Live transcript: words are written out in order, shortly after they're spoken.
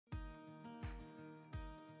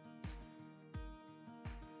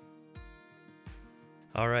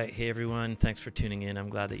All right, hey everyone, thanks for tuning in. I'm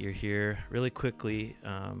glad that you're here. Really quickly,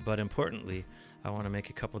 but importantly, I want to make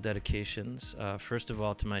a couple dedications. First of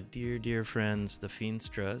all, to my dear friends, the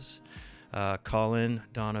Feenstras, Colin,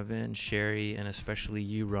 Donovan, Sherry, and especially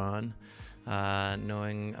you, Ron,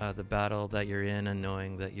 knowing the battle that you're in and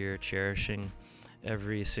knowing that you're cherishing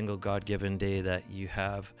every single God-given day that you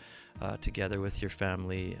have together with your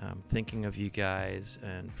family. Thinking of you guys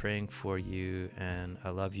and praying for you, and I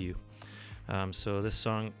love you. So this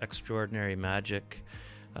song, Extraordinary Magic,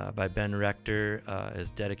 by Ben Rector,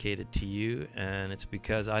 is dedicated to you, and it's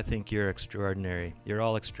because I think you're extraordinary. You're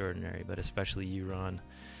all extraordinary, but especially you, Ron.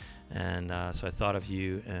 And so I thought of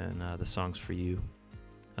you, and the song's for you.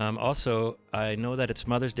 Also, I know that it's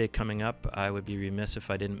Mother's Day coming up. I would be remiss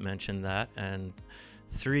if I didn't mention that. And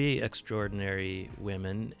 3 extraordinary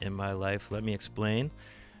women in my life. Let me explain.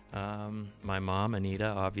 My mom, Anita,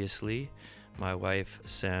 obviously. My wife,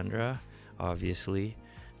 Sandra, obviously.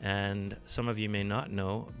 And some of you may not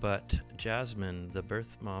know, but Jasmine, the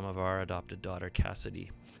birth mom of our adopted daughter, Cassidy.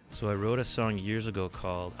 So I wrote a song years ago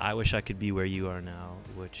called I Wish I Could Be Where You Are Now,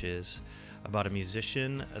 which is about a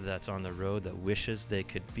musician that's on the road that wishes they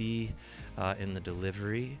could be in the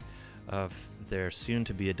delivery of their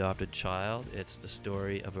soon-to-be adopted child. It's the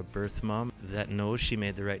story of a birth mom that knows she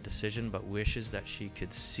made the right decision, but wishes that she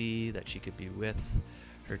could see, that she could be with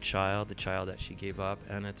her child, the child that she gave up.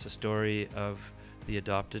 And it's a story of the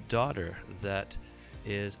adopted daughter that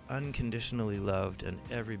is unconditionally loved and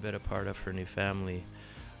every bit a part of her new family,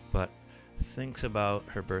 but thinks about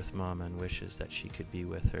her birth mom and wishes that she could be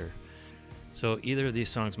with her. So either of these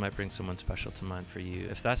songs might bring someone special to mind for you.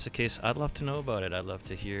 If that's the case, I'd love to know about it. I'd love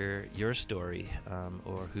to hear your story,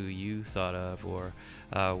 or who you thought of, or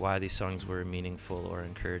why these songs were meaningful or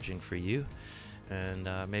encouraging for you. And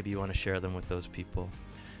maybe you want to share them with those people.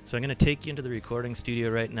 So I'm going to take you into the recording studio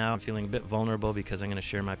right now. I'm feeling a bit vulnerable because I'm going to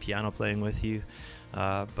share my piano playing with you.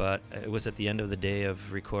 But it was at the end of the day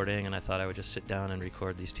of recording, and I thought I would just sit down and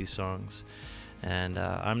record these 2 songs. And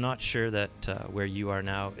I'm not sure that Where You Are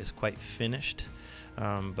Now is quite finished,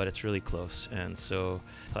 but it's really close. And so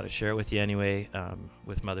I thought I'd share it with you anyway,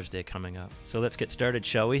 with Mother's Day coming up. So let's get started,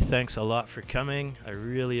 shall we? Thanks a lot for coming. I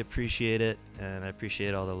really appreciate it, and I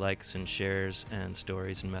appreciate all the likes and shares and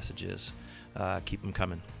stories and messages. Keep them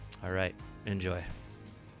coming. All right, enjoy.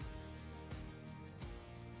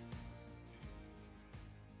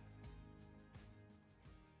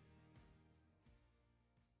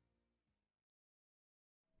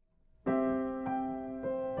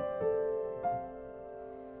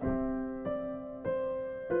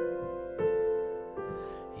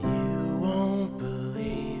 You won't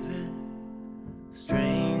believe it,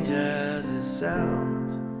 strange as it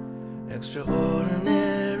sounds,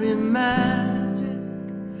 extraordinary magic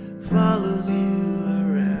follows you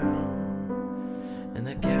around, and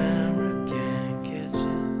the camera can't catch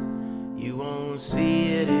it. You won't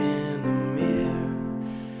see it in the mirror.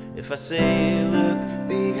 If I say look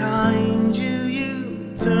behind you,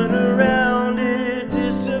 you turn around, it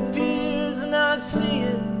disappears, and I see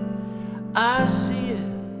it, I see it,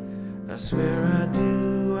 I swear I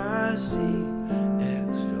do, I see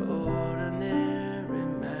extraordinary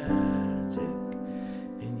magic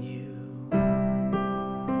in you.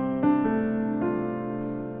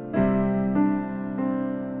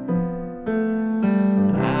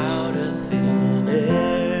 Out of thin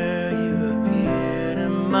air you appeared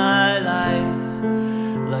in my life,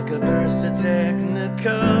 like a burst of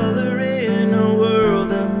technicolor in a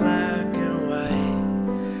world of black and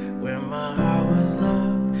white, where my heart was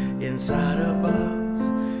locked inside a box.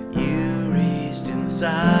 You reached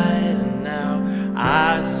inside, and now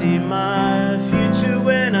I see my future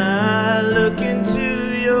when I look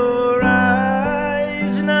into your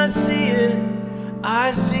eyes, and I see it,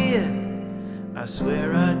 I see it, I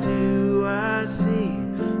swear I do, I see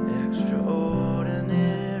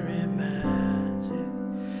extraordinary magic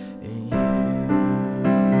in you.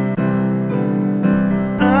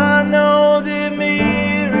 I know that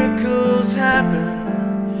miracles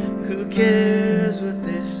happen, who cares what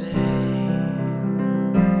they say?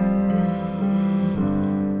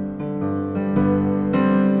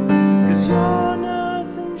 Cause you're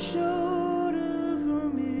nothing short of a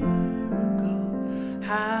miracle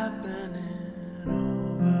happening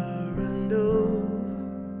over and over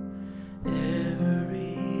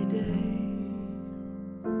every day.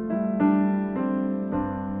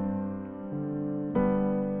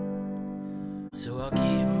 So I'll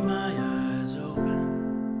keep my eyes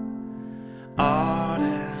open, awed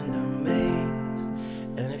and amazed,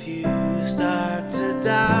 and if you start to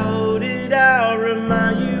doubt it, I'll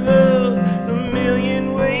remind you of the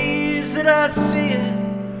million ways that I see it,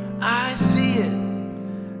 I see it,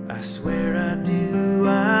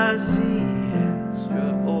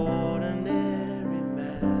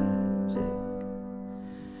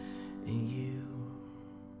 and you.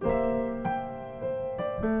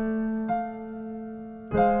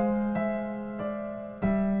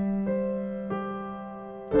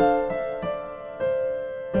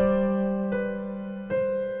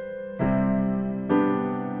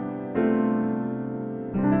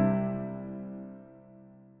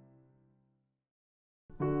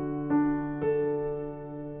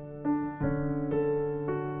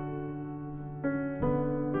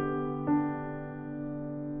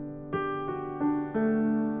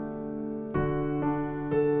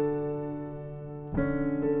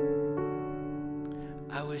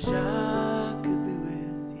 I wish I could be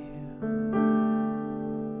with you,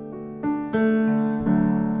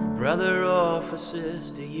 for brother or for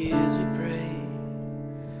sister. Years we prayed,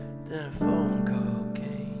 then a phone call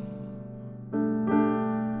came.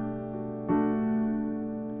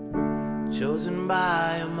 Chosen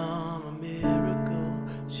by a mom, a miracle.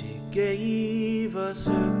 She gave us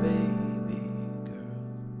her baby girl.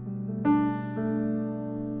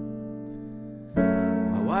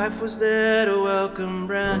 My wife was there to welcome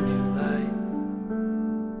brand new life,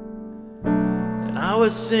 and I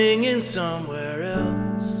was singing somewhere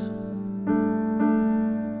else.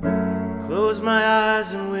 Closed my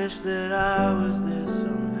eyes and wished that I was there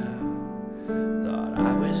somehow. Thought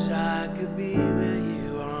I wish I could be where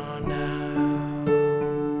you are now.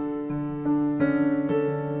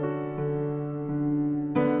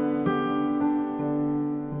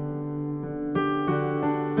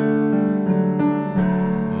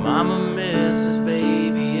 Mama misses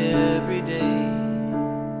baby every day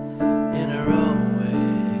in her own way.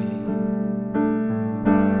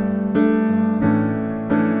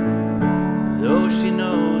 Though she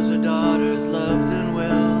knows her daughter's loved and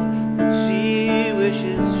well, she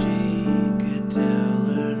wishes she could tell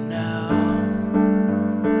her now.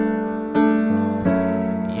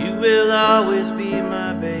 You will always be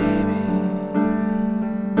my baby.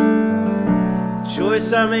 The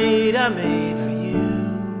choice I made for you.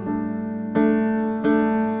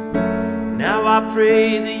 Now I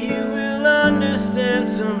pray that you will understand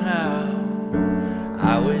somehow.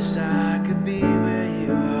 I wish I could be where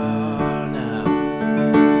you are now.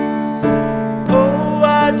 Oh,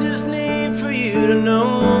 I just need for you to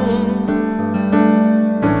know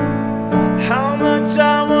how much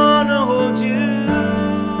I wanna hold you.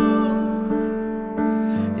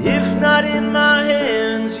 If not in my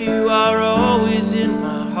hands, you are always in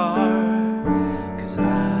my heart. 'Cause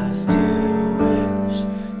I still wish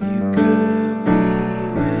you could be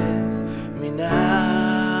with me now.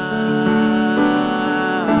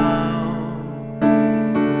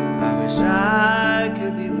 I wish I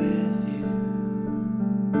could be with you.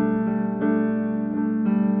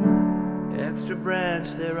 Extra branch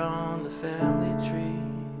there on the family tree,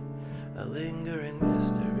 a lingering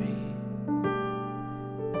mystery.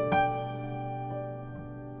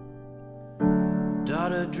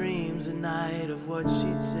 Daughter dreams at night of what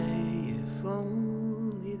she'd say if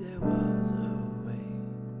only there was a way.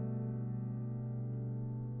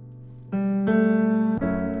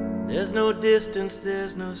 There's no distance,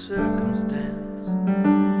 there's no circumstance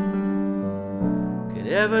could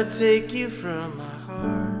ever take you from my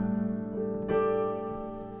heart.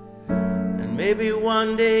 And maybe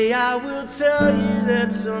one day I will tell you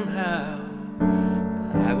that somehow.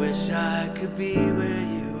 I wish I could be where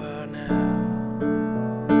you are now.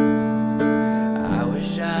 I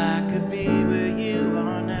wish I could be where you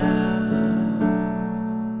are now.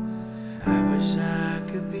 I wish I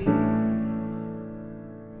could be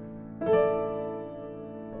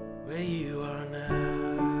where you are now.